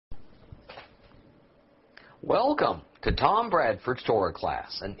Welcome to Tom Bradford's Torah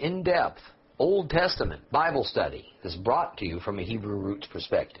class, an in-depth Old Testament Bible study that's brought to you from a Hebrew roots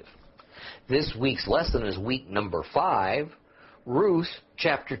perspective. This week's lesson is week number 5, Ruth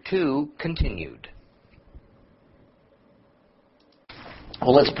chapter 2 continued.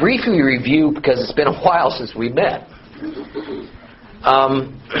 Well, let's briefly review because it's been a while since we met.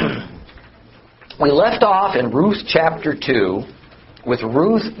 We left off in Ruth chapter 2 with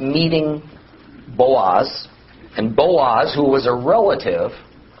Ruth meeting Boaz, and Boaz, who was a relative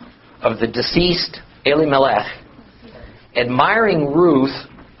of the deceased Elimelech, admiring Ruth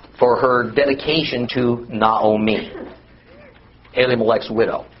for her dedication to Naomi, Elimelech's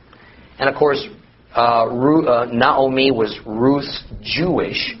widow. And of course, Naomi was Ruth's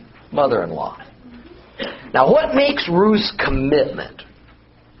Jewish mother-in-law. Now, what makes Ruth's commitment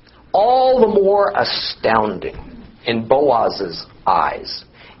all the more astounding in Boaz's eyes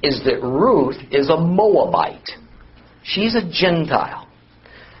is that Ruth is a Moabite. She's a Gentile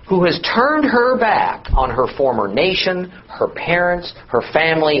who has turned her back on her former nation, her parents, her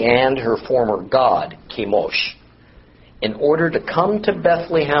family, and her former god, Chemosh, in order to come to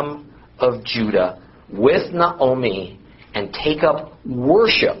Bethlehem of Judah with Naomi and take up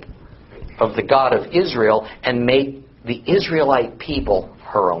worship of the God of Israel and make the Israelite people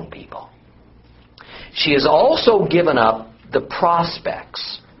her own people. She has also given up the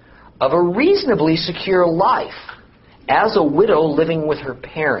prospects of a reasonably secure life as a widow living with her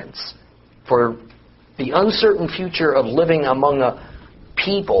parents for the uncertain future of living among a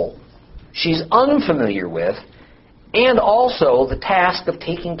people she's unfamiliar with, and also the task of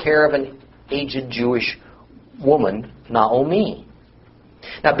taking care of an aged Jewish woman, Naomi.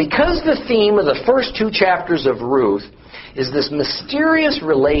 Now, because the theme of the first 2 chapters of Ruth is this mysterious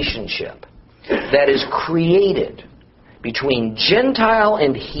relationship that is created between Gentile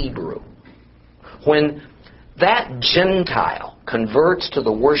and Hebrew, when that Gentile converts to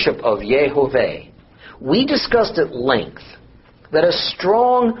the worship of Yehovah, we discussed at length that a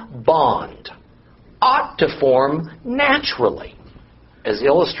strong bond ought to form naturally, as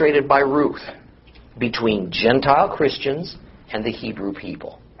illustrated by Ruth, between Gentile Christians and the Hebrew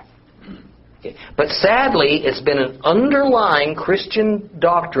people. But sadly, it's been an underlying Christian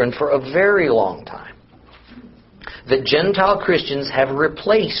doctrine for a very long time that Gentile Christians have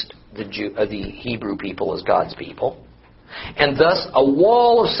replaced the Hebrew people as God's people, and thus a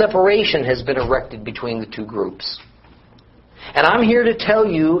wall of separation has been erected between the two groups. And I'm here to tell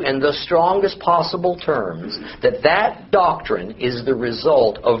you in the strongest possible terms that that doctrine is the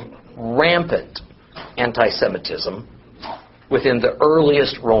result of rampant anti-Semitism within the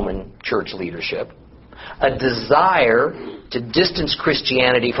earliest Roman church leadership, a desire to distance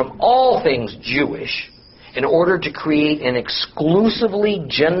Christianity from all things Jewish in order to create an exclusively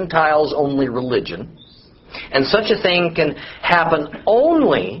Gentiles-only religion. And such a thing can happen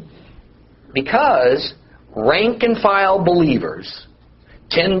only because rank-and-file believers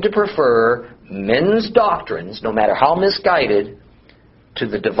tend to prefer men's doctrines, no matter how misguided, to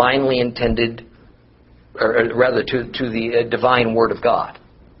the divinely intended, or rather to the divine Word of God.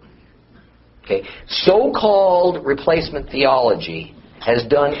 Okay, so-called replacement theology has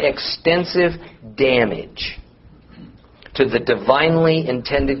done extensive damage to the divinely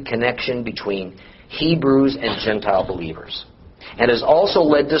intended connection between Hebrews and Gentile believers, and has also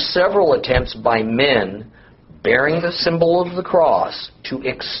led to several attempts by men bearing the symbol of the cross to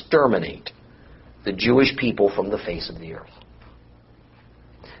exterminate the Jewish people from the face of the earth.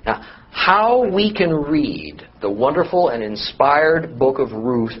 Now, how we can read the wonderful and inspired book of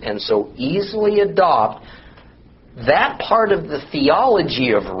Ruth and so easily adopt that part of the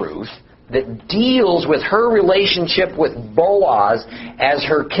theology of Ruth that deals with her relationship with Boaz as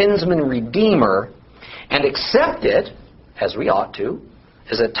her kinsman redeemer and accept it, as we ought to,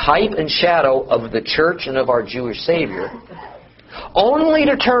 as a type and shadow of the church and of our Jewish Savior, only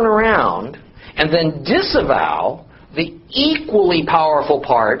to turn around and then disavow the equally powerful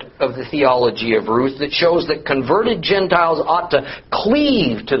part of the theology of Ruth that shows that converted Gentiles ought to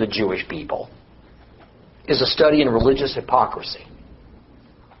cleave to the Jewish people, is a study in religious hypocrisy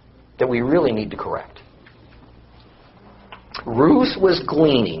that we really need to correct. Ruth was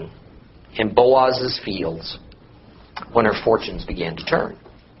gleaning in Boaz's fields when her fortunes began to turn.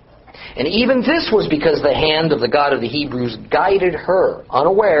 And even this was because the hand of the God of the Hebrews guided her,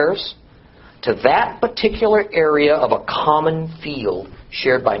 unawares, to that particular area of a common field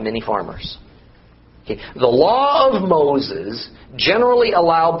shared by many farmers. Okay. The law of Moses generally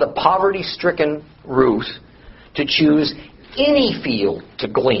allowed the poverty-stricken Ruth to choose any field to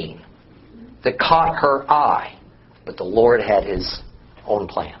glean that caught her eye, but the Lord had His own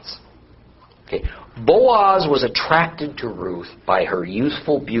plans. Okay. Boaz was attracted to Ruth by her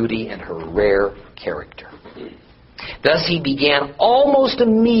youthful beauty and her rare character. Thus he began almost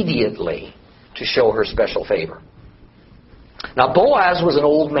immediately to show her special favor. Now Boaz was an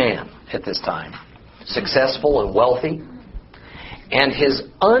old man at this time, successful and wealthy, and his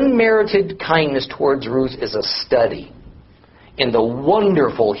unmerited kindness towards Ruth is a study in the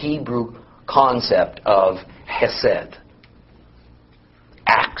wonderful Hebrew concept of hesed,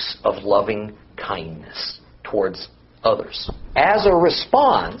 acts of loving kindness towards others, as a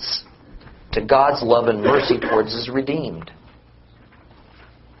response to God's love and mercy towards His redeemed.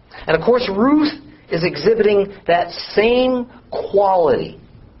 And of course, Ruth is exhibiting that same quality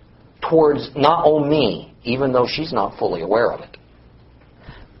towards Naomi, even though she's not fully aware of it.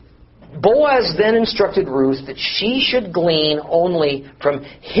 Boaz then instructed Ruth that she should glean only from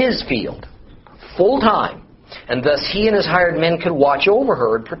his field, full time, and thus he and his hired men could watch over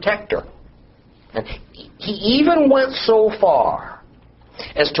her and protect her. And he even went so far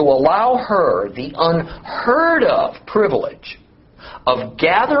as to allow her the unheard of privilege of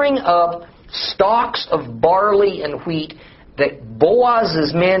gathering up stalks of barley and wheat that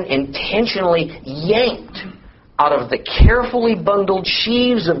Boaz's men intentionally yanked out of the carefully bundled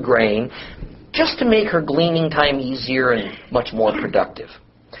sheaves of grain just to make her gleaning time easier and much more productive.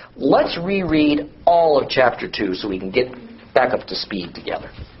 Let's reread all of chapter 2 so we can get back up to speed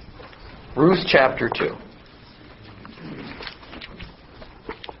together. Ruth chapter 2.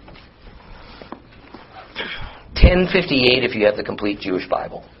 $10.58 if you have the complete Jewish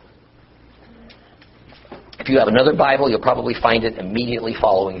Bible. If you have another Bible, you'll probably find it immediately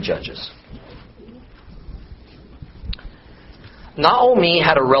following Judges. Naomi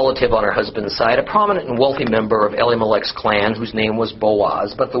had a relative on her husband's side, a prominent and wealthy member of Elimelech's clan, whose name was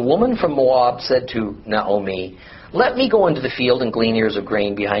Boaz. But the woman from Moab said to Naomi, "Let me go into the field and glean ears of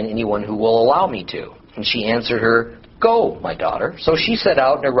grain behind anyone who will allow me to." And she answered her, "Go, my daughter." So she set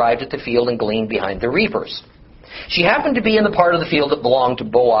out and arrived at the field and gleaned behind the reapers. She happened to be in the part of the field that belonged to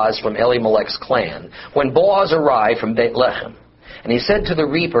Boaz from Elimelech's clan when Boaz arrived from Bethlehem. And he said to the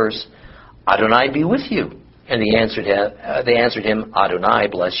reapers, "Adonai be with you." And they answered him, "Adonai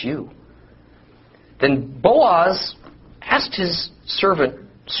bless you." Then Boaz asked his servant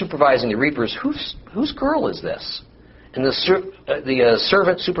supervising the reapers, whose girl is this? And the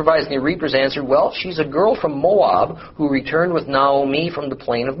servant supervising the reapers answered, "Well, she's a girl from Moab who returned with Naomi from the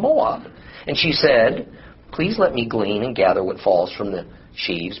plain of Moab." And she said, "Please let me glean and gather what falls from the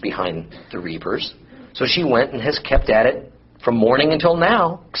sheaves behind the reapers." So she went and has kept at it from morning until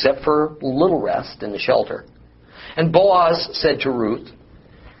now, except for a little rest in the shelter. And Boaz said to Ruth,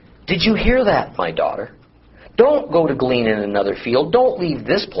 "Did you hear that, my daughter? Don't go to glean in another field. Don't leave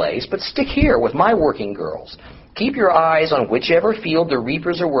this place, but stick here with my working girls. Keep your eyes on whichever field the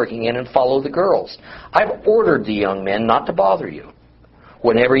reapers are working in and follow the girls. I've ordered the young men not to bother you.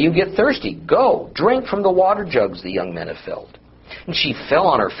 Whenever you get thirsty, go, drink from the water jugs the young men have filled." And she fell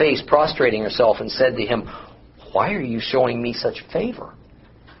on her face, prostrating herself, and said to him, "Why are you showing me such favor?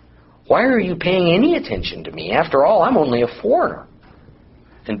 Why are you paying any attention to me? After all, I'm only a foreigner."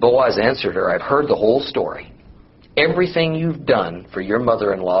 And Boaz answered her, "I've heard the whole story. Everything you've done for your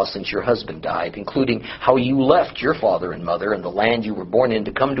mother-in-law since your husband died, including how you left your father and mother and the land you were born in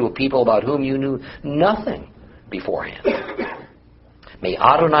to come to a people about whom you knew nothing beforehand. May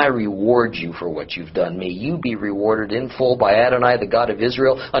Adonai reward you for what you've done. May you be rewarded in full by Adonai, the God of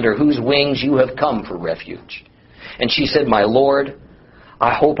Israel, under whose wings you have come for refuge." And she said, "My Lord,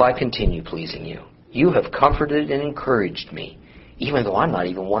 I hope I continue pleasing you. You have comforted and encouraged me, even though I'm not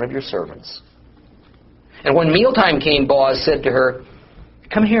even one of your servants." And when mealtime came, Boaz said to her,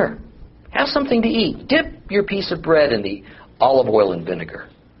 "Come here, have something to eat. Dip your piece of bread in the olive oil and vinegar."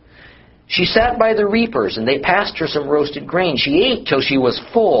 She sat by the reapers, and they passed her some roasted grain. She ate till she was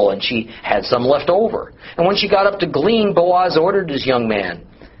full, and she had some left over. And when she got up to glean, Boaz ordered his young man,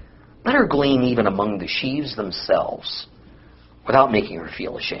 "Let her glean even among the sheaves themselves, without making her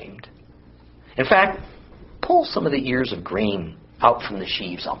feel ashamed. In fact, pull some of the ears of grain out from the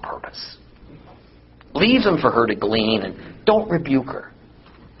sheaves on purpose. Leave them for her to glean, and don't rebuke her."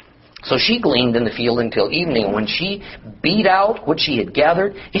 So she gleaned in the field until evening, and when she beat out what she had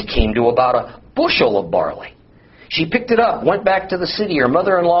gathered, it came to about a bushel of barley. She picked it up, went back to the city. Her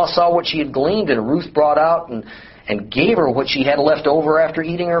mother-in-law saw what she had gleaned, and Ruth brought out and gave her what she had left over after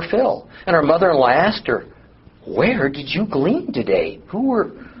eating her fill. And her mother-in-law asked her, "Where did you glean today?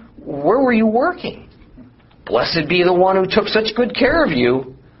 Where were you working? Blessed be the one who took such good care of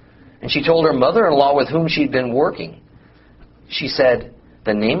you." And she told her mother-in-law with whom she'd been working. She said,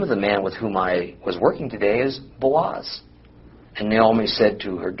 "The name of the man with whom I was working today is Boaz." And Naomi said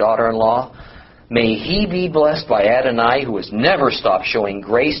to her daughter-in-law, May he be blessed by Adonai, who has never stopped showing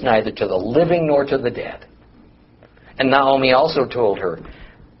grace neither to the living nor to the dead. And Naomi also told her,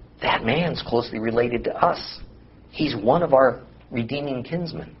 that man's closely related to us. He's one of our redeeming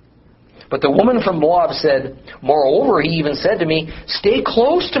kinsmen. But the woman from Moab said, moreover, he even said to me, stay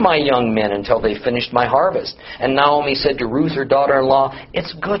close to my young men until they finished my harvest. And Naomi said to Ruth, her daughter-in-law,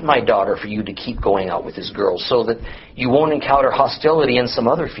 it's good, my daughter, for you to keep going out with this girl so that you won't encounter hostility in some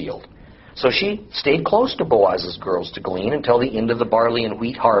other field. So she stayed close to Boaz's girls to glean until the end of the barley and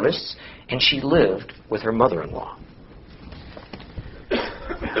wheat harvests, and she lived with her mother-in-law.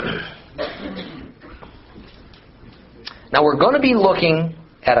 Now we're going to be looking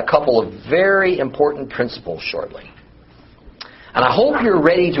at a couple of very important principles shortly. And I hope you're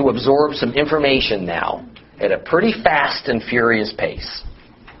ready to absorb some information now at a pretty fast and furious pace.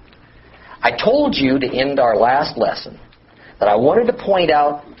 I told you to end our last lesson that I wanted to point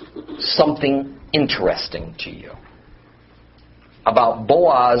out something interesting to you about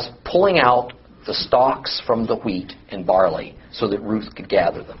Boaz pulling out the stalks from the wheat and barley so that Ruth could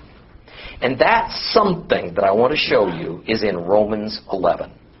gather them. And that something that I want to show you is in Romans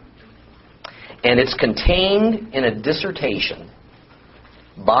 11. And it's contained in a dissertation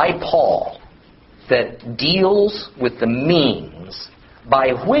by Paul that deals with the means by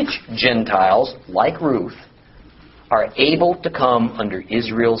which Gentiles, like Ruth, are able to come under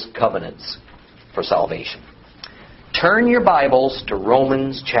Israel's covenants for salvation. Turn your Bibles to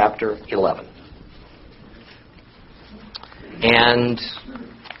Romans chapter 11. And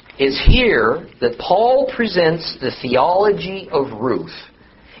it's here that Paul presents the theology of Ruth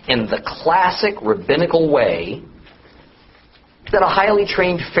in the classic rabbinical way that a highly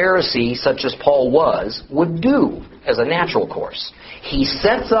trained Pharisee, such as Paul was, would do as a natural course. He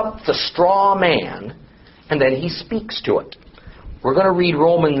sets up the straw man, and then he speaks to it. We're going to read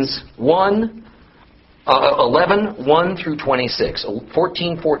Romans 11, 1 through 26,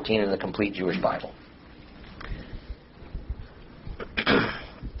 14:14 in the Complete Jewish Bible.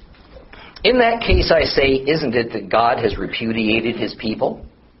 In that case, I say, isn't it that God has repudiated his people?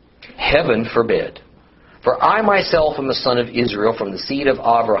 Heaven forbid. For I myself am a son of Israel from the seed of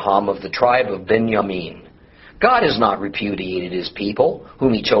Abraham of the tribe of Benjamin. God has not repudiated his people,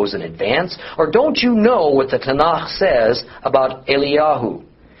 whom he chose in advance. Or don't you know what the Tanakh says about Eliyahu?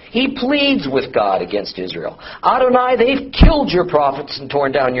 He pleads with God against Israel. Adonai, they've killed your prophets and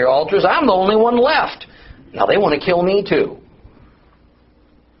torn down your altars. I'm the only one left. Now they want to kill me too.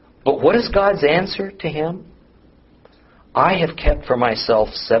 But what is God's answer to him? I have kept for myself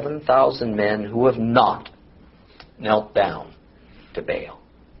 7,000 men who have not knelt down to Baal.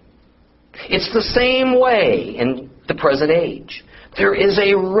 It's the same way in the present age. There is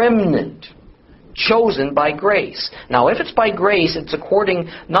a remnant chosen by grace. Now, if it's by grace, it's according,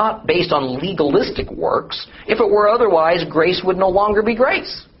 not based on legalistic works. If it were otherwise, grace would no longer be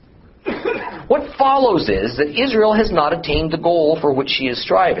grace. What follows is that Israel has not attained the goal for which she is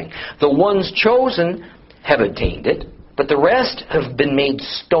striving. The ones chosen have attained it, but the rest have been made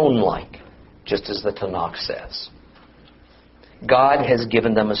stone-like, just as the Tanakh says. God has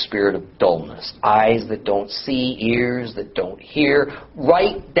given them a spirit of dullness, eyes that don't see, ears that don't hear,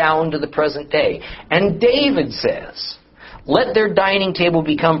 right down to the present day. And David says, let their dining table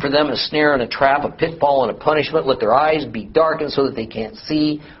become for them a snare and a trap, a pitfall and a punishment. Let their eyes be darkened so that they can't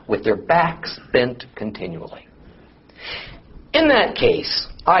see, with their backs bent continually. In that case,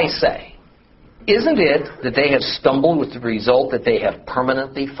 I say, isn't it that they have stumbled with the result that they have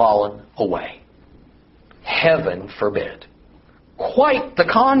permanently fallen away? Heaven forbid. Quite the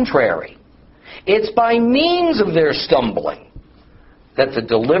contrary. It's by means of their stumbling that the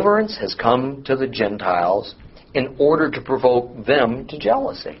deliverance has come to the Gentiles in order to provoke them to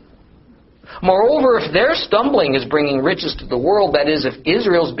jealousy. Moreover, if their stumbling is bringing riches to the world, that is, if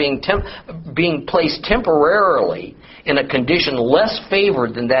Israel's being placed temporarily in a condition less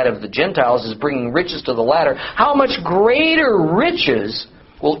favored than that of the Gentiles is bringing riches to the latter, how much greater riches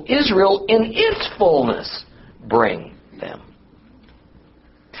will Israel in its fullness bring them?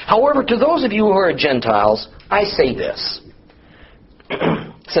 However, to those of you who are Gentiles, I say this.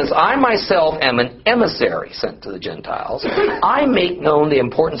 Since I myself am an emissary sent to the Gentiles, I make known the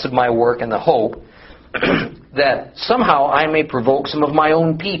importance of my work and the hope that somehow I may provoke some of my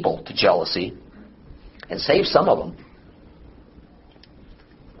own people to jealousy and save some of them.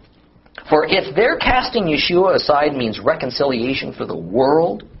 For if their casting Yeshua aside means reconciliation for the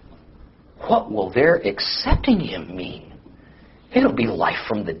world, what will their accepting him mean? It'll be life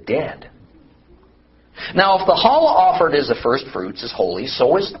from the dead. Now, if the challah offered as the first fruits is holy,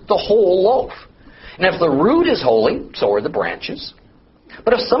 so is the whole loaf. And if the root is holy, so are the branches.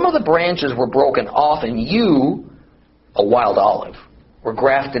 But if some of the branches were broken off and you, a wild olive, were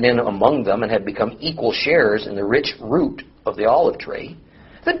grafted in among them and had become equal sharers in the rich root of the olive tree,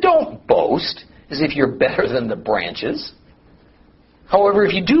 then don't boast as if you're better than the branches. However,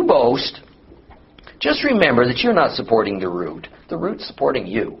 if you do boast, just remember that you're not supporting the root's supporting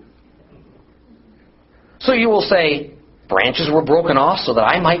you. So you will say, branches were broken off so that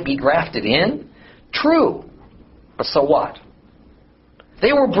I might be grafted in? True, but so what?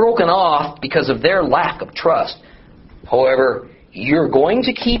 They were broken off because of their lack of trust. However, you're going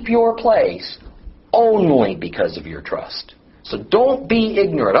to keep your place only because of your trust. So don't be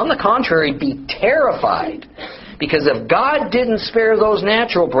ignorant. On the contrary, be terrified. Because if God didn't spare those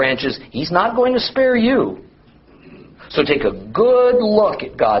natural branches, He's not going to spare you. So take a good look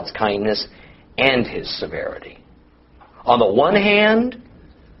at God's kindness and His severity. On the one hand,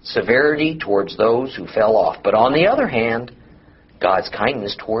 severity towards those who fell off. But on the other hand, God's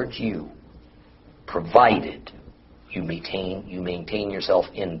kindness towards you, provided you maintain yourself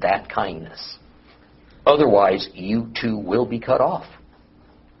in that kindness. Otherwise, you too will be cut off.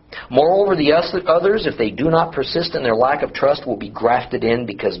 Moreover, the others, if they do not persist in their lack of trust, will be grafted in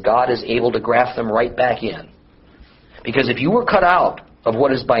because God is able to graft them right back in. Because if you were cut out of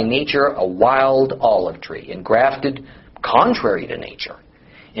what is by nature a wild olive tree and grafted contrary to nature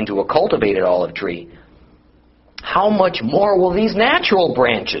into a cultivated olive tree, how much more will these natural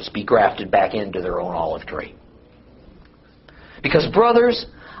branches be grafted back into their own olive tree? Because, brothers,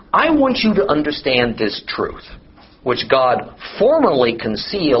 I want you to understand this truth, which God formerly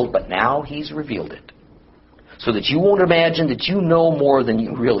concealed, but now He's revealed it, so that you won't imagine that you know more than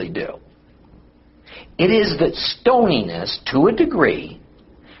you really do. It is that stoniness, to a degree,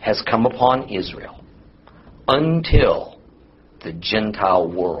 has come upon Israel until the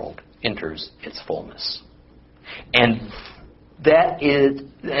Gentile world enters its fullness. And that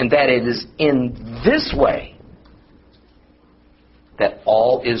it is in this way that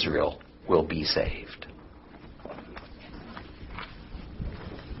all Israel will be saved.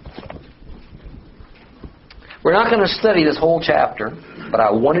 We're not going to study this whole chapter, but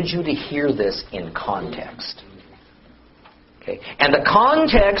I wanted you to hear this in context. Okay? And the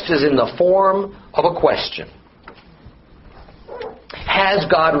context is in the form of a question. Has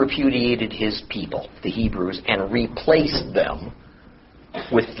God repudiated His people, the Hebrews, and replaced them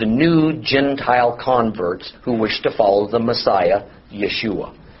with the new Gentile converts who wish to follow the Messiah,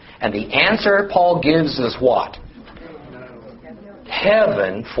 Yeshua? And the answer Paul gives is what?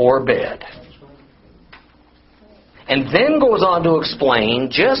 Heaven forbid. And then goes on to explain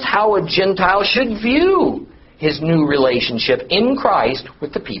just how a Gentile should view his new relationship in Christ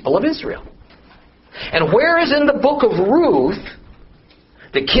with the people of Israel. And whereas in the book of Ruth,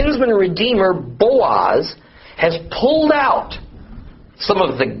 the kinsman redeemer Boaz has pulled out some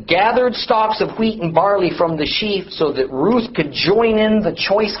of the gathered stalks of wheat and barley from the sheaf so that Ruth could join in the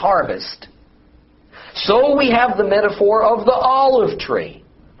choice harvest, so we have the metaphor of the olive tree,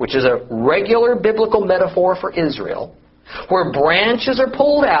 which is a regular biblical metaphor for Israel, where branches are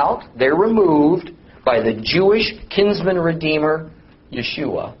pulled out, they're removed by the Jewish kinsman redeemer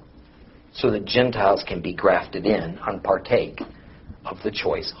Yeshua, so that Gentiles can be grafted in and partake of the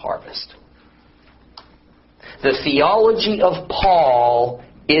choice harvest. The theology of Paul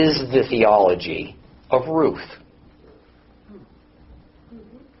is the theology of Ruth.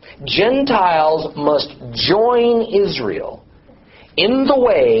 Gentiles must join Israel in the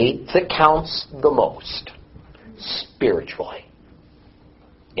way that counts the most, spiritually,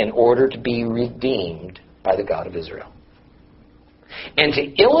 in order to be redeemed by the God of Israel. And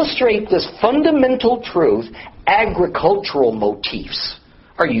to illustrate this fundamental truth, agricultural motifs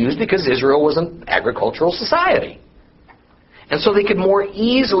are used because Israel was an agricultural society. And so they could more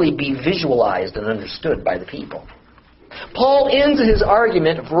easily be visualized and understood by the people. Paul ends his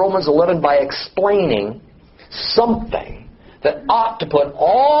argument of Romans 11 by explaining something that ought to put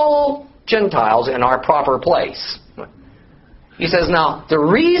all Gentiles in our proper place. He says, now, the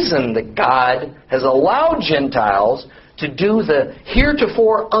reason that God has allowed Gentiles to do the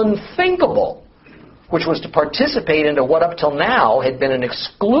heretofore unthinkable, which was to participate into what up till now had been an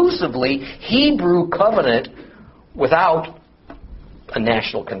exclusively Hebrew covenant without a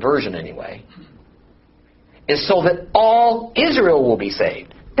national conversion anyway, is so that all Israel will be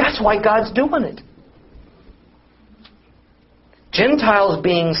saved. That's why God's doing it. Gentiles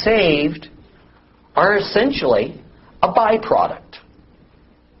being saved are essentially a byproduct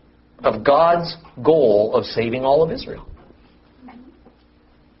of God's goal of saving all of Israel.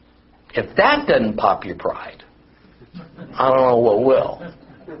 If that doesn't pop your pride, I don't know what will.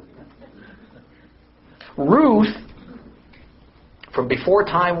 Ruth from before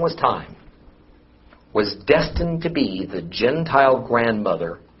time, was destined to be the Gentile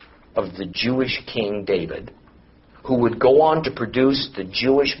grandmother of the Jewish King David, who would go on to produce the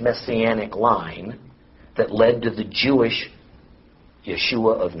Jewish messianic line that led to the Jewish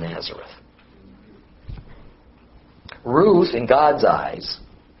Yeshua of Nazareth. Ruth, in God's eyes,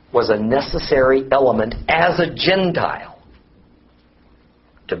 was a necessary element as a Gentile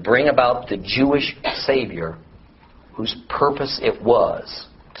to bring about the Jewish Savior whose purpose it was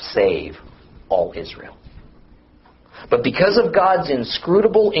to save all Israel. But because of God's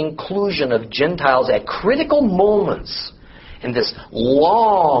inscrutable inclusion of Gentiles at critical moments in this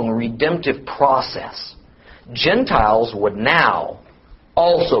long redemptive process, Gentiles would now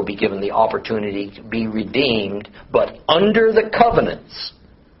also be given the opportunity to be redeemed, but under the covenants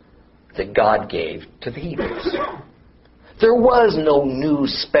that God gave to the Hebrews. There was no new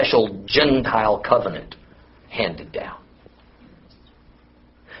special Gentile covenant handed down.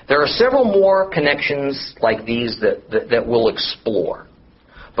 There are several more connections like these that we'll explore.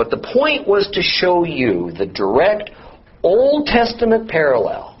 But the point was to show you the direct Old Testament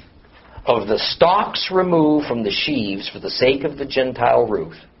parallel of the stalks removed from the sheaves for the sake of the Gentile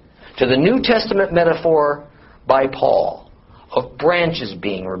Ruth, to the New Testament metaphor by Paul of branches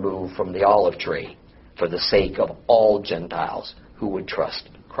being removed from the olive tree for the sake of all Gentiles who would trust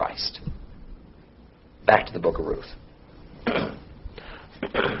Christ. Back to the book of Ruth.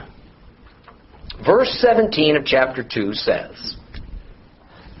 Verse 17 of chapter 2 says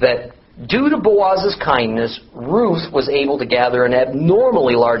that due to Boaz's kindness, Ruth was able to gather an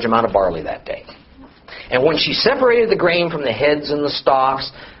abnormally large amount of barley that day. And when she separated the grain from the heads and the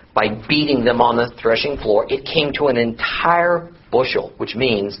stalks by beating them on the threshing floor, it came to an entire bushel, which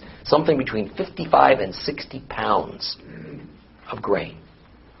means something between 55 and 60 pounds of grain.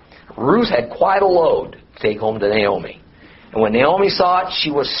 Ruth had quite a load to take home to Naomi. And when Naomi saw it,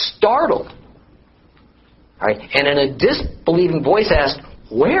 she was startled. All right? And in a disbelieving voice asked,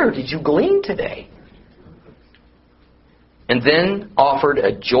 "Where did you glean today?" And then offered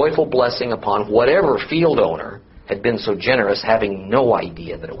a joyful blessing upon whatever field owner had been so generous, having no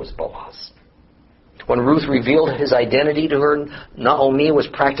idea that it was Boaz. When Ruth revealed his identity to her, Naomi was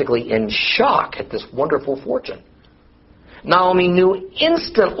practically in shock at this wonderful fortune. Naomi knew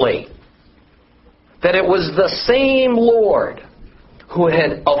instantly that it was the same Lord who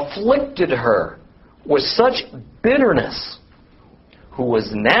had afflicted her with such bitterness, who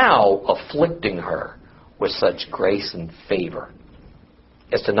was now afflicting her with such grace and favor,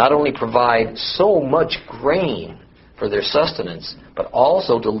 as to not only provide so much grain for their sustenance, but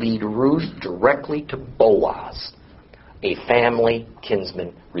also to lead Ruth directly to Boaz, a family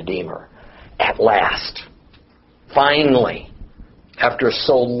kinsman redeemer. At last, finally, after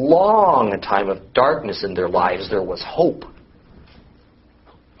so long a time of darkness in their lives, there was hope.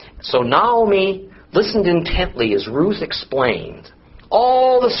 So Naomi listened intently as Ruth explained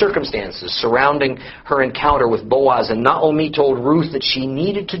all the circumstances surrounding her encounter with Boaz, and Naomi told Ruth that she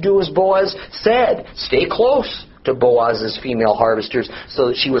needed to do as Boaz said, stay close to Boaz's female harvesters so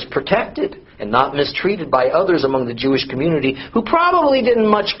that she was protected and not mistreated by others among the Jewish community who probably didn't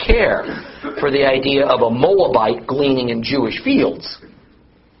much care for the idea of a Moabite gleaning in Jewish fields.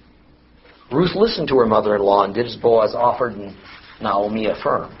 Ruth listened to her mother-in-law and did as Boaz offered, and Naomi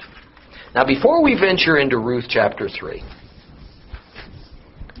affirmed. Now, before we venture into Ruth chapter 3,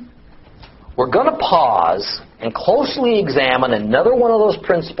 we're going to pause and closely examine another one of those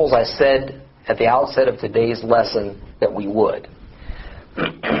principles I said at the outset of today's lesson that we would.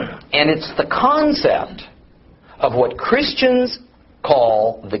 And it's the concept of what Christians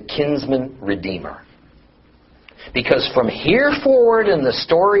call the kinsman redeemer. Because from here forward in the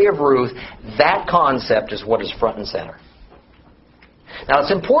story of Ruth, that concept is what is front and center. Now,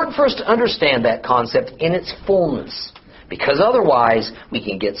 it's important for us to understand that concept in its fullness, because otherwise we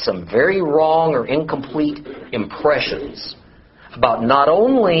can get some very wrong or incomplete impressions about not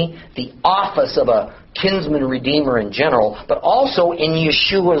only the office of a kinsman redeemer in general, but also in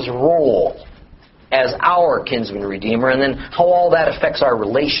Yeshua's role as our kinsman redeemer, and then how all that affects our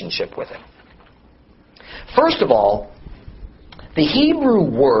relationship with him. First of all, the Hebrew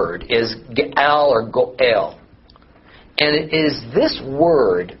word is Ge'al or Go'el. And it is this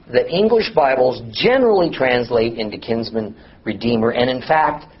word that English Bibles generally translate into kinsman redeemer, and in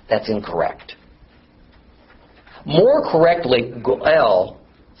fact, that's incorrect. More correctly, Go'el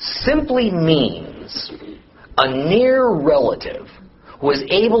simply means a near relative who is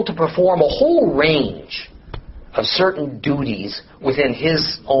able to perform a whole range of certain duties within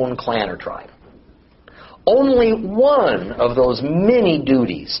his own clan or tribe. Only one of those many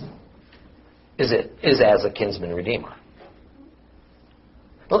duties is as a kinsman redeemer.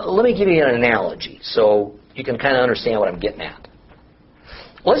 Let me give you an analogy so you can kind of understand what I'm getting at.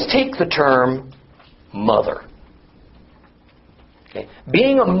 Let's take the term mother. Okay.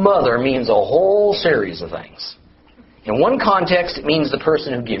 Being a mother means a whole series of things. In one context, it means the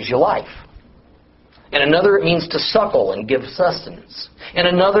person who gives you life. In another, it means to suckle and give sustenance. In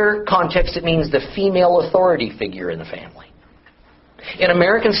another context, it means the female authority figure in the family. In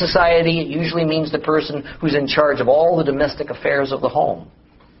American society, it usually means the person who's in charge of all the domestic affairs of the home.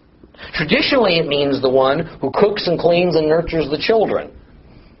 Traditionally, it means the one who cooks and cleans and nurtures the children.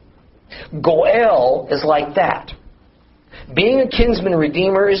 Goel is like that. Being a kinsman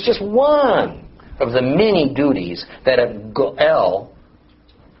redeemer is just one of the many duties that a Goel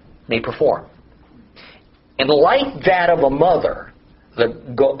may perform. And like that of a mother, the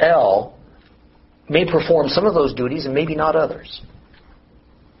Goel may perform some of those duties and maybe not others.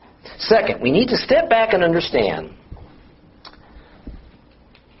 Second, we need to step back and understand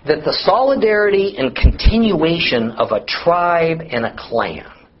that the solidarity and continuation of a tribe and a clan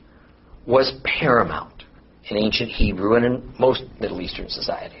was paramount in ancient Hebrew and in most Middle Eastern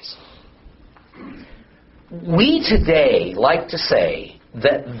societies. We today like to say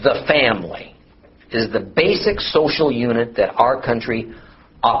that the family is the basic social unit that our country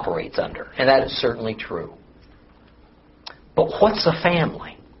operates under, and that is certainly true. But what's a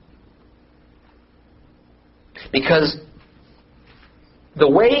family? Because the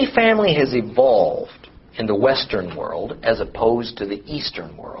way family has evolved in the Western world as opposed to the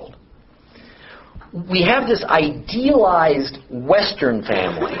Eastern world, we have this idealized Western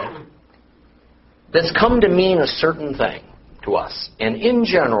family that's come to mean a certain thing to us. And in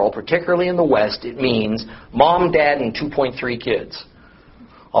general, particularly in the West, it means mom, dad, and 2.3 kids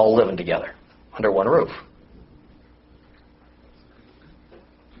all living together under one roof.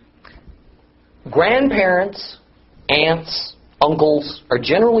 Grandparents, aunts, uncles are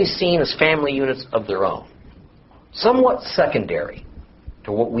generally seen as family units of their own, somewhat secondary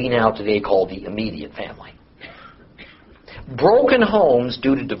to what we now today call the immediate family. Broken homes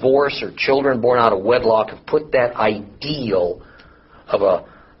due to divorce or children born out of wedlock have put that ideal of a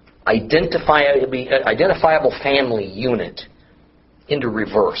identifiable family unit into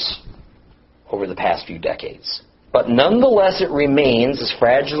reverse over the past few decades. But nonetheless, it remains, as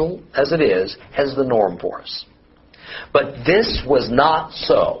fragile as it is, as the norm for us. But this was not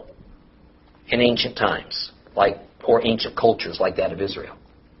so in ancient times, or ancient cultures like that of Israel.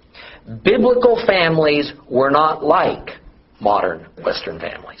 Biblical families were not like modern Western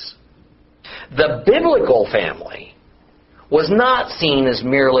families. The biblical family was not seen as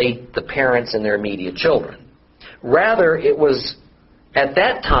merely the parents and their immediate children. Rather, it was, at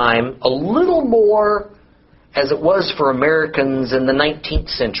that time, a little more as it was for Americans in the 19th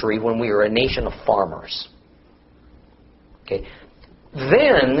century when we were a nation of farmers. Okay.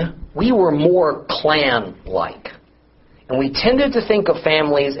 Then, we were more clan-like. And we tended to think of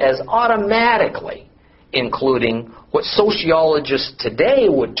families as automatically including what sociologists today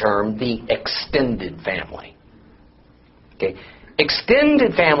would term the extended family. Okay.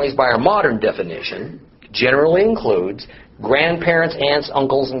 Extended families, by our modern definition, generally includes grandparents, aunts,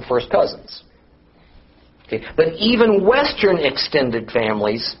 uncles, and first cousins. Okay. But even Western extended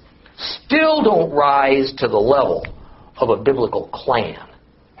families still don't rise to the level of a biblical clan.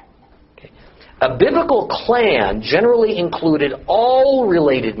 Okay. A biblical clan generally included all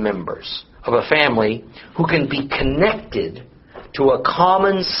related members of a family who can be connected to a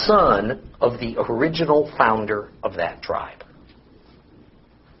common son of the original founder of that tribe.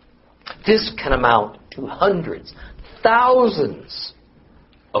 This can amount to hundreds, thousands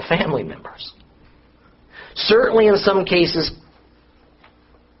of family members. Certainly in some cases,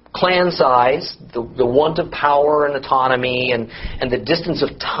 clan size, the want of power and autonomy and the distance of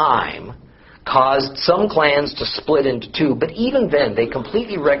time caused some clans to split into two, but even then they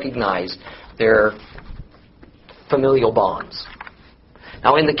completely recognized their familial bonds.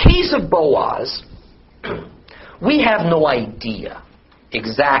 Now in the case of Boaz, we have no idea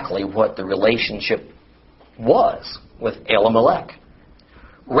exactly what the relationship was with Elimelech.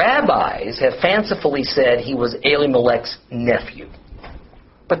 Rabbis have fancifully said he was Elimelech's nephew,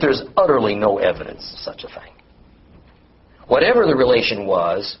 but there's utterly no evidence of such a thing. Whatever the relation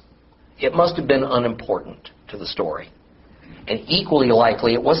was, it must have been unimportant to the story. And equally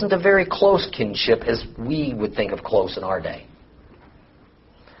likely, it wasn't a very close kinship as we would think of close in our day.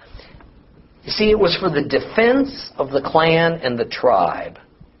 You see, it was for the defense of the clan and the tribe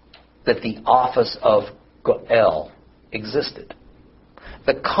that the office of Goel existed.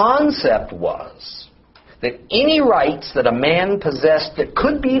 The concept was that any rights that a man possessed that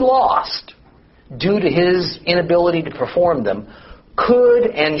could be lost due to his inability to perform them could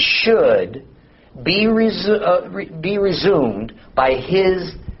and should be resumed by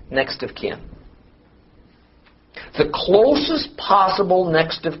his next of kin. The closest possible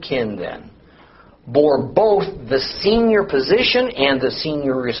next of kin, then, bore both the senior position and the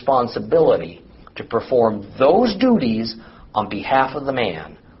senior responsibility to perform those duties on behalf of the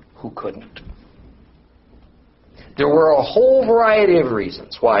man who couldn't. There were a whole variety of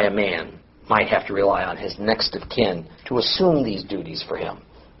reasons why a man might have to rely on his next of kin to assume these duties for him,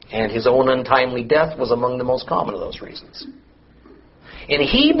 and his own untimely death was among the most common of those reasons. In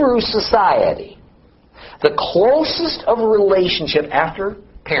Hebrew society, the closest of a relationship after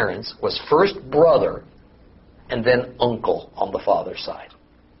parents was first brother and then uncle on the father's side.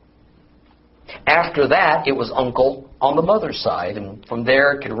 After that, it was uncle on the mother's side, and from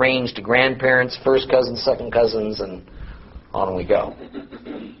there it could range to grandparents, first cousins, second cousins, and on we go.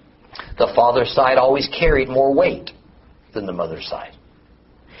 The father's side always carried more weight than the mother's side.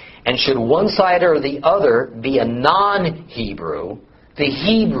 And should one side or the other be a non-Hebrew, the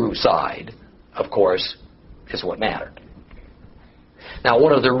Hebrew side, of course, is what mattered. Now,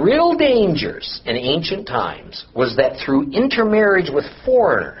 one of the real dangers in ancient times was that through intermarriage with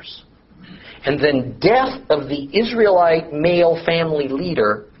foreigners and then death of the Israelite male family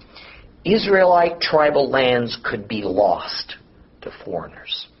leader, Israelite tribal lands could be lost to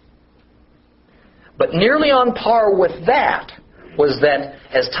foreigners. But nearly on par with that was that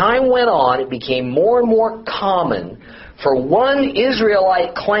as time went on, it became more and more common for one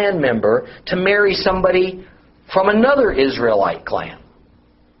Israelite clan member to marry somebody from another Israelite clan,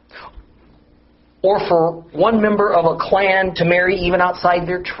 or for one member of a clan to marry even outside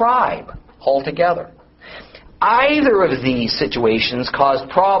their tribe altogether. Either of these situations caused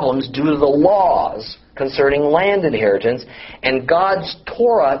problems due to the laws concerning land inheritance, and God's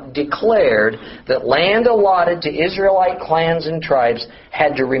Torah declared that land allotted to Israelite clans and tribes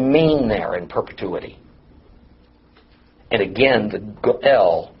had to remain there in perpetuity. And again, the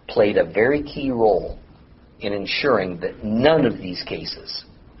Goel played a very key role in ensuring that none of these cases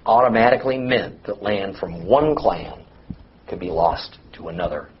automatically meant that land from one clan could be lost to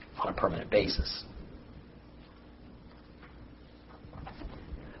another on a permanent basis.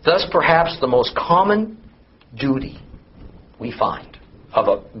 Thus, perhaps the most common duty we find of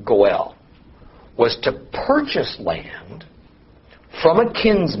a Goel was to purchase land from a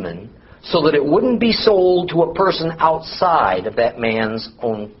kinsman so that it wouldn't be sold to a person outside of that man's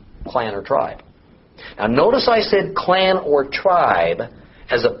own clan or tribe. Now, notice I said clan or tribe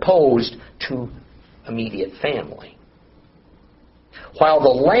as opposed to immediate family. While the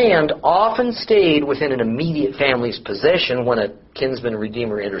land often stayed within an immediate family's possession when a kinsman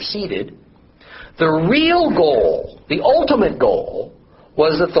redeemer interceded, the real goal, the ultimate goal,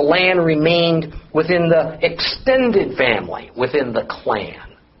 was that the land remained within the extended family, within the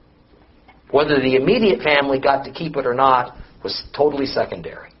clan. Whether the immediate family got to keep it or not was totally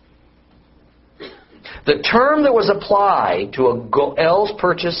secondary. The term that was applied to a Goel's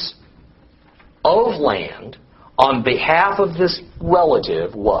purchase of land on behalf of this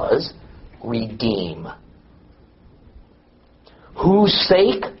relative was redeem. Whose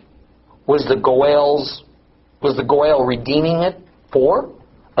sake was the Goel redeeming it for?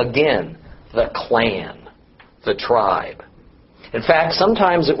 Again, the clan, the tribe. In fact,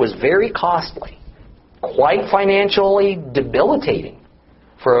 sometimes it was very costly, quite financially debilitating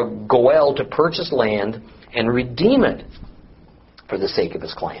for a Goel to purchase land and redeem it for the sake of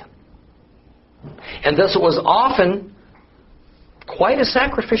his clan. And thus it was often quite a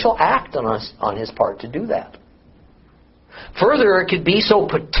sacrificial act on his part to do that. Further, it could be so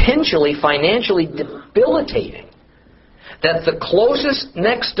potentially financially debilitating that the closest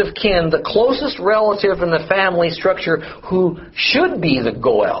next of kin, the closest relative in the family structure who should be the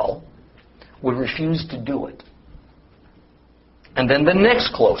Goel, would refuse to do it. And then the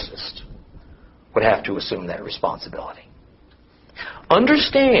next closest would have to assume that responsibility.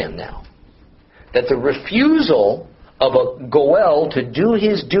 Understand now that the refusal of a Goel to do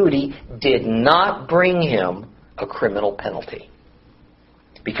his duty did not bring him a criminal penalty,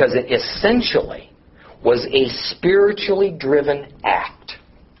 because it essentially was a spiritually driven act.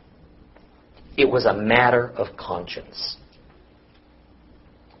 It was a matter of conscience.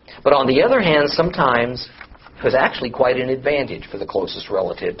 But on the other hand, sometimes it was actually quite an advantage for the closest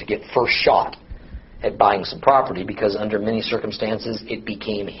relative to get first shot at buying some property, because under many circumstances it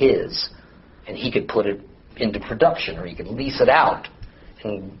became his, and he could put it into production, or he could lease it out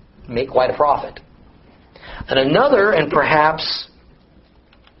and make quite a profit. And another, and perhaps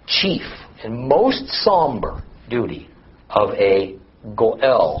chief and most somber duty of a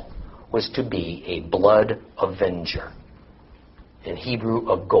Goel was to be a blood avenger. in Hebrew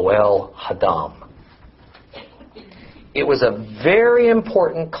a Goel Hadam. It was a very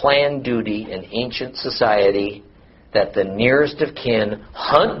important clan duty in ancient society that the nearest of kin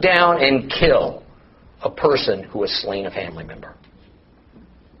hunt down and kill a person who has slain a family member.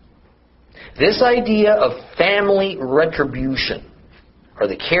 This idea of family retribution, or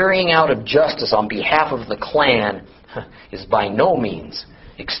the carrying out of justice on behalf of the clan, is by no means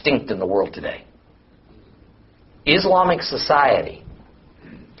extinct in the world today. Islamic society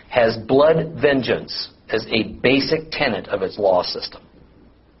has blood vengeance as a basic tenet of its law system.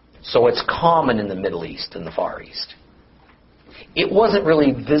 So it's common in the Middle East and the Far East. It wasn't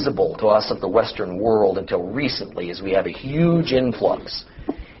really visible to us of the Western world until recently, as we have a huge influx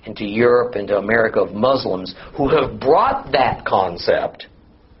into Europe and to America of Muslims who have brought that concept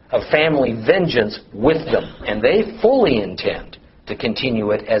of family vengeance with them, and they fully intend to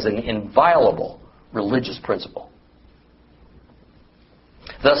continue it as an inviolable religious principle.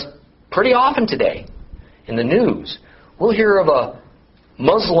 Thus, pretty often today, in the news, we'll hear of a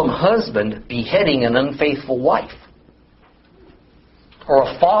Muslim husband beheading an unfaithful wife, or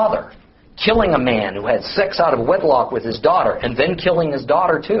a father killing a man who had sex out of wedlock with his daughter and then killing his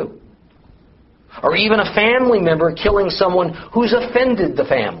daughter too. Or even a family member killing someone who's offended the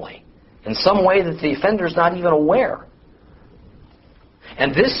family in some way that the offender's not even aware.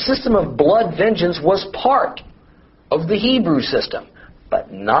 And this system of blood vengeance was part of the Hebrew system,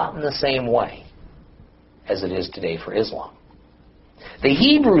 but not in the same way as it is today for Islam. The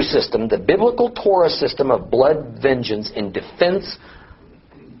Hebrew system, the biblical Torah system of blood vengeance in defense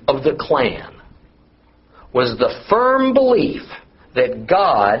of the clan, was the firm belief that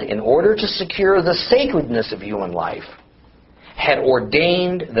God, in order to secure the sacredness of human life, had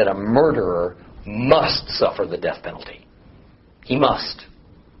ordained that a murderer must suffer the death penalty. He must.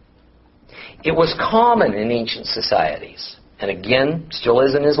 It was common in ancient societies, and again, still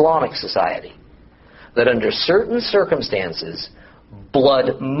is in Islamic society, that under certain circumstances,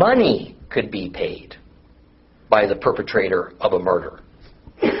 blood money could be paid by the perpetrator of a murder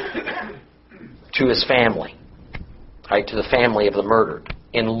to his family, right, to the family of the murdered,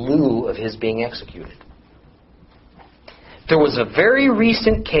 in lieu of his being executed. There was a very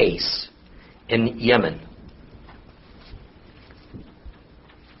recent case in Yemen,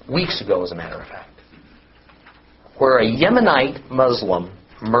 weeks ago as a matter of fact, where a Yemenite Muslim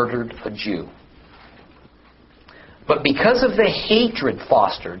murdered a Jew. But because of the hatred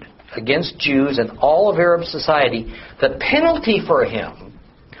fostered against Jews and all of Arab society, the penalty for him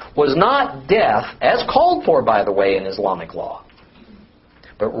was not death, as called for, by the way, in Islamic law,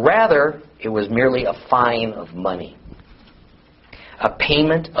 but rather it was merely a fine of money, a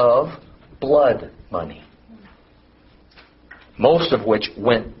payment of blood money, most of which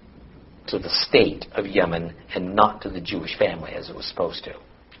went to the state of Yemen and not to the Jewish family as it was supposed to.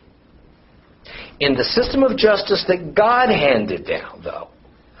 In the system of justice that God handed down, though,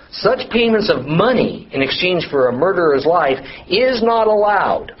 such payments of money in exchange for a murderer's life is not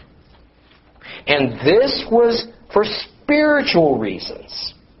allowed. And this was for spiritual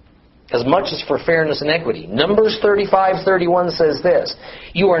reasons, as much as for fairness and equity. Numbers 35:31 says this: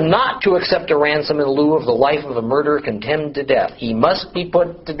 "You are not to accept a ransom in lieu of the life of a murderer condemned to death. He must be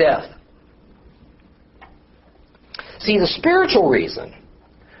put to death." See, the spiritual reason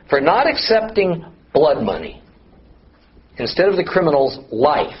for not accepting blood money instead of the criminal's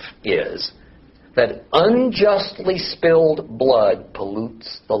life is that unjustly spilled blood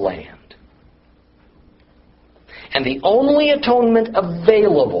pollutes the land. And the only atonement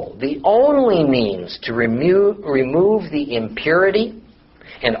available, the only means to remove the impurity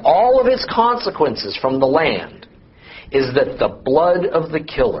and all of its consequences from the land, is that the blood of the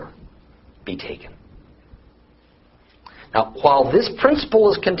killer be taken. Now, while this principle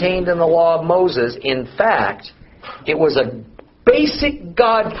is contained in the law of Moses, in fact, it was a basic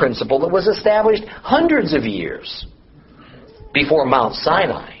God principle that was established hundreds of years before Mount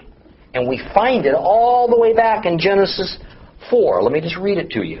Sinai. And we find it all the way back in Genesis 4. Let me just read it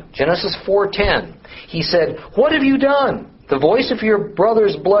to you. Genesis 4:10. He said, "What have you done? The voice of your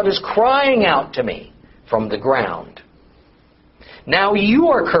brother's blood is crying out to me from the ground. Now you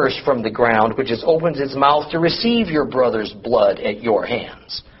are cursed from the ground, which has opened its mouth to receive your brother's blood at your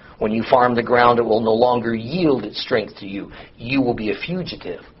hands. When you farm the ground, it will no longer yield its strength to you. You will be a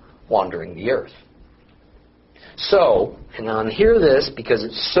fugitive wandering the earth." So, and now hear this because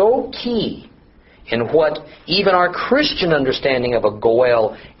it's so key in what even our Christian understanding of a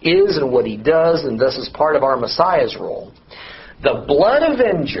Goel is and what he does, and thus is part of our Messiah's role. The blood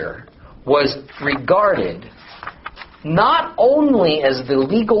avenger was regarded not only as the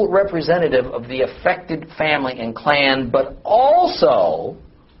legal representative of the affected family and clan, but also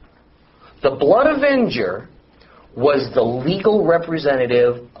the blood avenger was the legal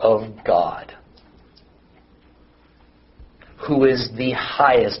representative of God, who is the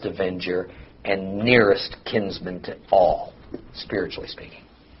highest avenger and nearest kinsman to all, spiritually speaking.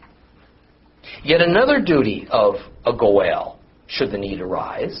 Yet another duty of a Goel, should the need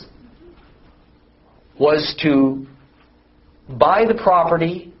arise, was to buy the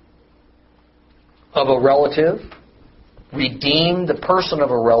property of a relative, redeem the person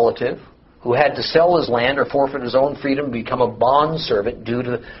of a relative who had to sell his land or forfeit his own freedom to become a bondservant due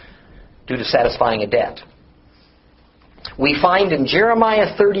to satisfying a debt. We find in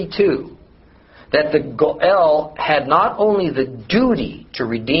Jeremiah 32 that the Goel had not only the duty to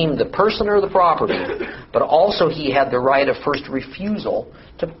redeem the person or the property, but also he had the right of first refusal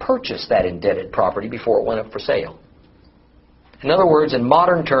to purchase that indebted property before it went up for sale. In other words, in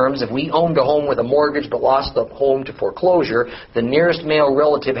modern terms, if we owned a home with a mortgage but lost the home to foreclosure, the nearest male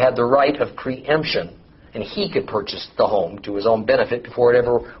relative had the right of preemption, and he could purchase the home to his own benefit before it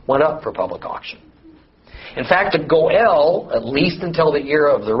ever went up for public auction. In fact, a Goel, at least until the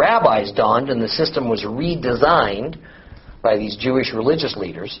era of the rabbis dawned and the system was redesigned by these Jewish religious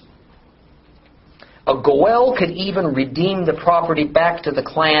leaders, a Goel could even redeem the property back to the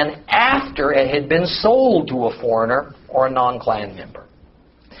clan after it had been sold to a foreigner or a non-clan member.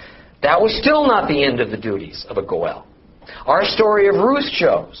 That was still not the end of the duties of a Goel. Our story of Ruth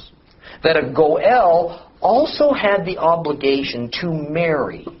shows that a Goel also had the obligation to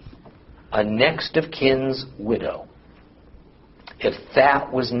marry a next of kin's widow, if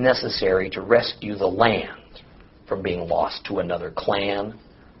that was necessary to rescue the land from being lost to another clan,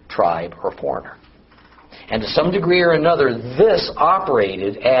 tribe, or foreigner. And to some degree or another, this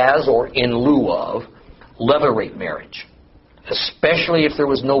operated as, or in lieu of, levirate marriage, especially if there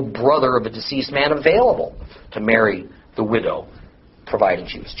was no brother of a deceased man available to marry the widow, providing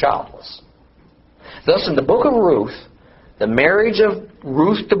she was childless. Thus, in the book of Ruth, the marriage of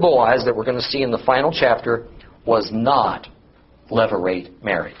Ruth to Boaz that we're going to see in the final chapter was not levirate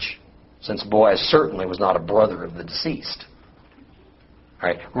marriage, since Boaz certainly was not a brother of the deceased. All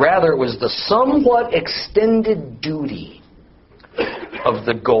right. Rather, it was the somewhat extended duty of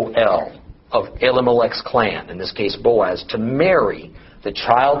the Goel of Elimelech's clan, in this case Boaz, to marry the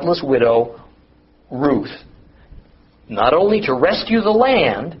childless widow Ruth, not only to rescue the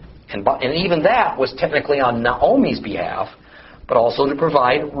land, and even that was technically on Naomi's behalf, but also to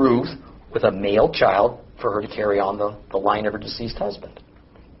provide Ruth with a male child for her to carry on the line of her deceased husband.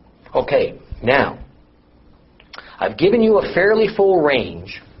 Okay, now, I've given you a fairly full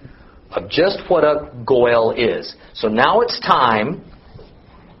range of just what a Goel is. So now it's time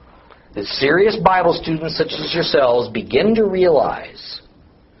that serious Bible students such as yourselves begin to realize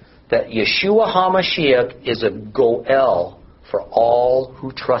that Yeshua HaMashiach is a Goel for all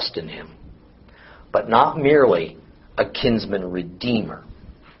who trust in him, but not merely a kinsman redeemer,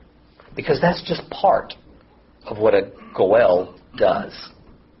 because that's just part of what a Goel does.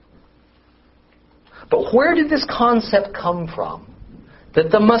 But where did this concept come from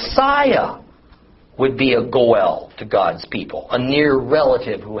that the Messiah would be a Goel to God's people, a near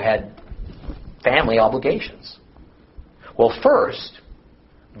relative who had family obligations? Well, first,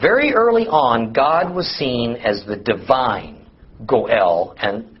 very early on, God was seen as the divine Goel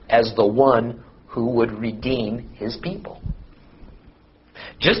and as the one who would redeem his people.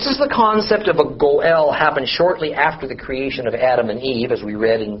 Just as the concept of a Goel happened shortly after the creation of Adam and Eve, as we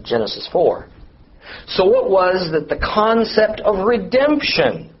read in Genesis 4, so it was that the concept of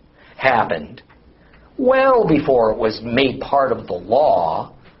redemption happened well before it was made part of the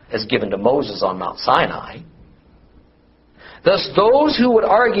law as given to Moses on Mount Sinai. Thus, those who would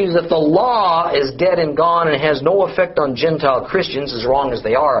argue that the law is dead and gone and has no effect on Gentile Christians, as wrong as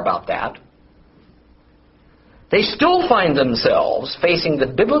they are about that, they still find themselves facing the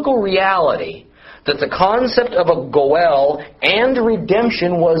biblical reality that the concept of a Goel and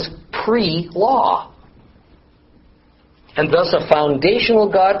redemption was pre-law, and thus a foundational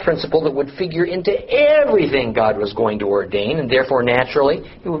God principle that would figure into everything God was going to ordain, and therefore naturally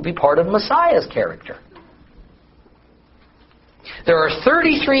it would be part of Messiah's character. There are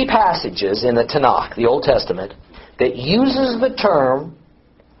 33 passages in the Tanakh, the Old Testament, that uses the term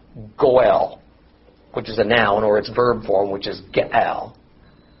Goel, which is a noun, or its verb form, which is Ge'al,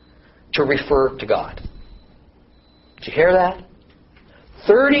 to refer to God. Did you hear that?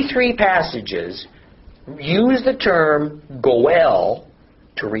 33 passages use the term Goel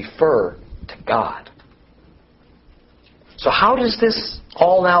to refer to God. So how does this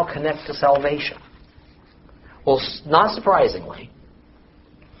all now connect to salvation? Well, not surprisingly,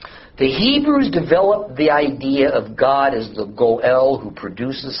 the Hebrews developed the idea of God as the Goel who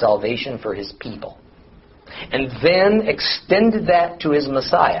produces salvation for his people, and then extended that to his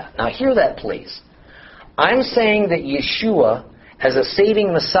Messiah. Now hear that, please. I'm saying that Yeshua, as a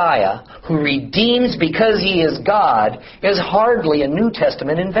saving Messiah who redeems because he is God, is hardly a New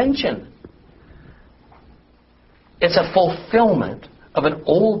Testament invention. It's a fulfillment of an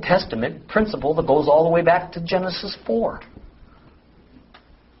Old Testament principle that goes all the way back to Genesis 4.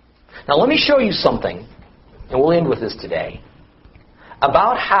 Now let me show you something, and we'll end with this today,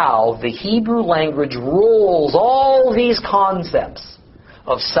 about how the Hebrew language rolls all these concepts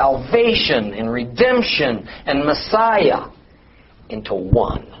of salvation and redemption and Messiah into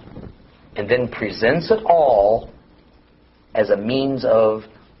one, and then presents it all as a means of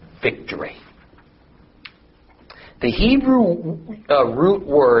victory. The Hebrew root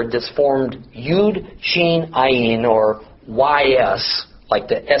word that's formed Yud, Shin, Ayin, or YS, like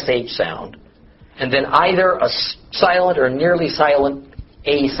the SH sound, and then either a silent or nearly silent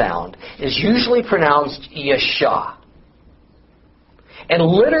A sound, is usually pronounced Yasha. And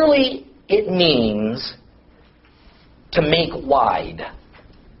literally it means to make wide.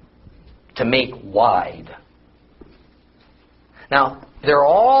 To make wide. Now, there are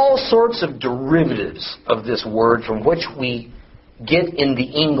all sorts of derivatives of this word from which we get in the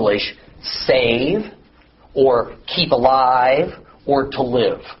English save, or keep alive, or to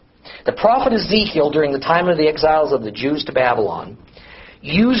live. The prophet Ezekiel, during the time of the exiles of the Jews to Babylon,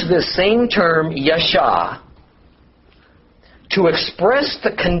 used this same term, Yasha, to express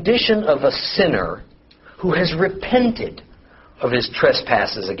the condition of a sinner who has repented of his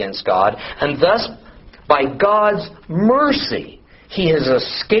trespasses against God, and thus, by God's mercy, he has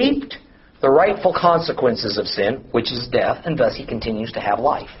escaped the rightful consequences of sin, which is death, and thus he continues to have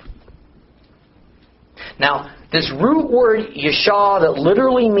life. Now, this root word Yasha that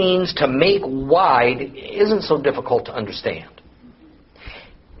literally means to make wide isn't so difficult to understand.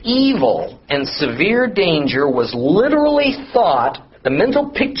 Evil and severe danger was literally thought, the mental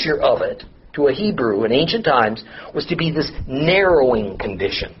picture of it, to a Hebrew in ancient times, was to be this narrowing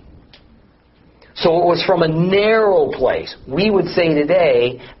condition. So it was from a narrow place. We would say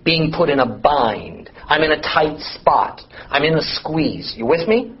today, being put in a bind. I'm in a tight spot. I'm in a squeeze. You with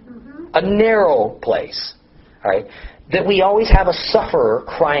me? A narrow place. All right? That we always have a sufferer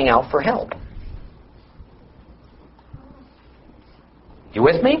crying out for help. You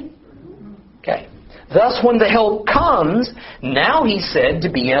with me? Okay. Thus, when the help comes, now he's said to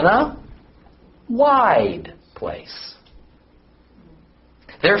be in a wide place.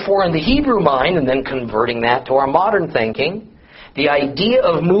 Therefore, in the Hebrew mind, and then converting that to our modern thinking, the idea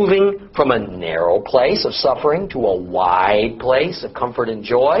of moving from a narrow place of suffering to a wide place of comfort and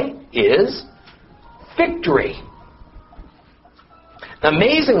joy is victory.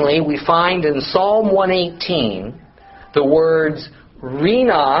 Amazingly, we find in Psalm 118 the words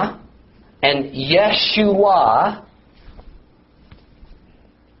Rina and Yeshua.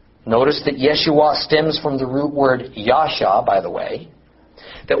 Notice that Yeshua stems from the root word Yasha, by the way,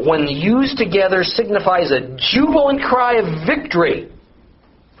 that when used together signifies a jubilant cry of victory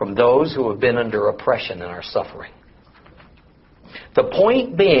from those who have been under oppression and are suffering. The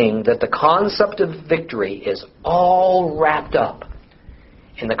point being that the concept of victory is all wrapped up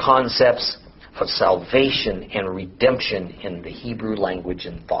in the concepts of salvation and redemption in the Hebrew language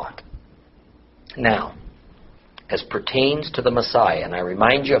and thought. Now, as pertains to the Messiah, and I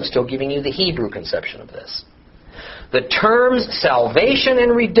remind you, I'm still giving you the Hebrew conception of this, the terms salvation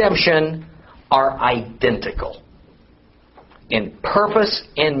and redemption are identical in purpose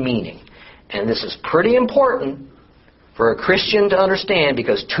and meaning. And this is pretty important for a Christian to understand,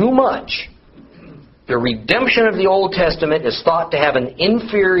 because too much the redemption of the Old Testament is thought to have an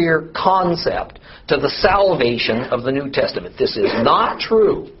inferior concept to the salvation of the New Testament. This is not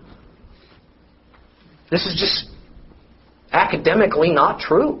true. This is just academically not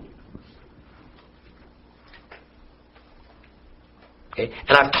true. Okay?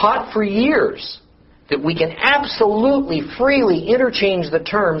 And I've taught for years that we can absolutely freely interchange the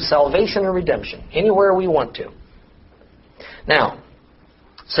terms salvation and redemption anywhere we want to. Now,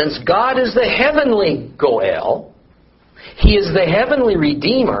 since God is the heavenly Goel, He is the heavenly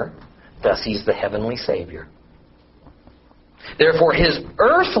Redeemer, thus He's the heavenly Savior. Therefore, His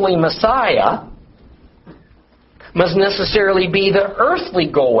earthly Messiah must necessarily be the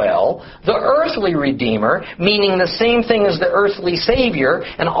earthly Goel, the earthly Redeemer, meaning the same thing as the earthly Savior,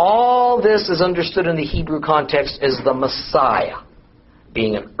 and all this is understood in the Hebrew context as the Messiah,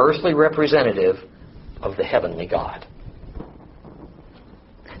 being an earthly representative of the heavenly God.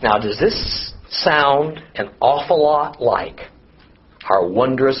 Now, does this sound an awful lot like our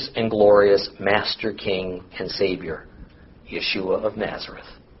wondrous and glorious Master, King, and Savior, Yeshua of Nazareth.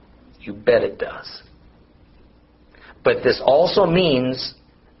 You bet it does. But this also means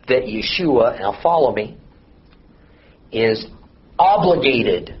that Yeshua, now follow me, is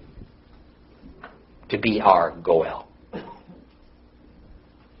obligated to be our Goel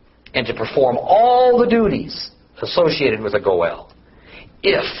and to perform all the duties associated with a Goel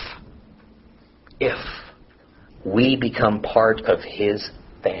if we become part of His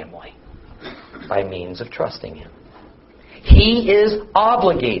family by means of trusting Him. He is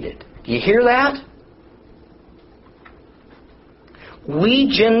obligated. Do you hear that?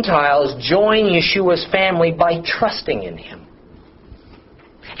 We Gentiles join Yeshua's family by trusting in Him.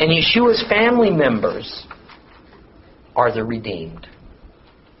 And Yeshua's family members are the redeemed.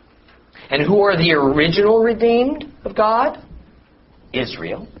 And who are the original redeemed of God?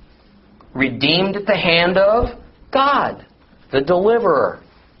 Israel. Redeemed at the hand of God, the deliverer,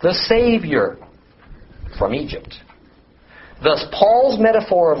 the Savior from Egypt. Thus, Paul's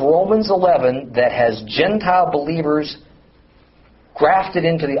metaphor of Romans 11 that has Gentile believers grafted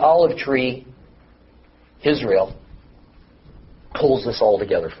into the olive tree, Israel, pulls this all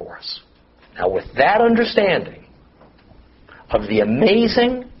together for us. Now, with that understanding of the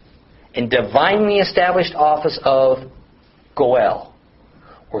amazing and divinely established office of Goel,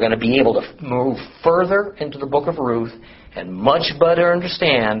 we're going to be able to move further into the book of Ruth and much better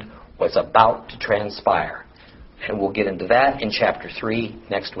understand what's about to transpire. And we'll get into that in chapter 3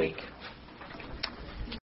 next week.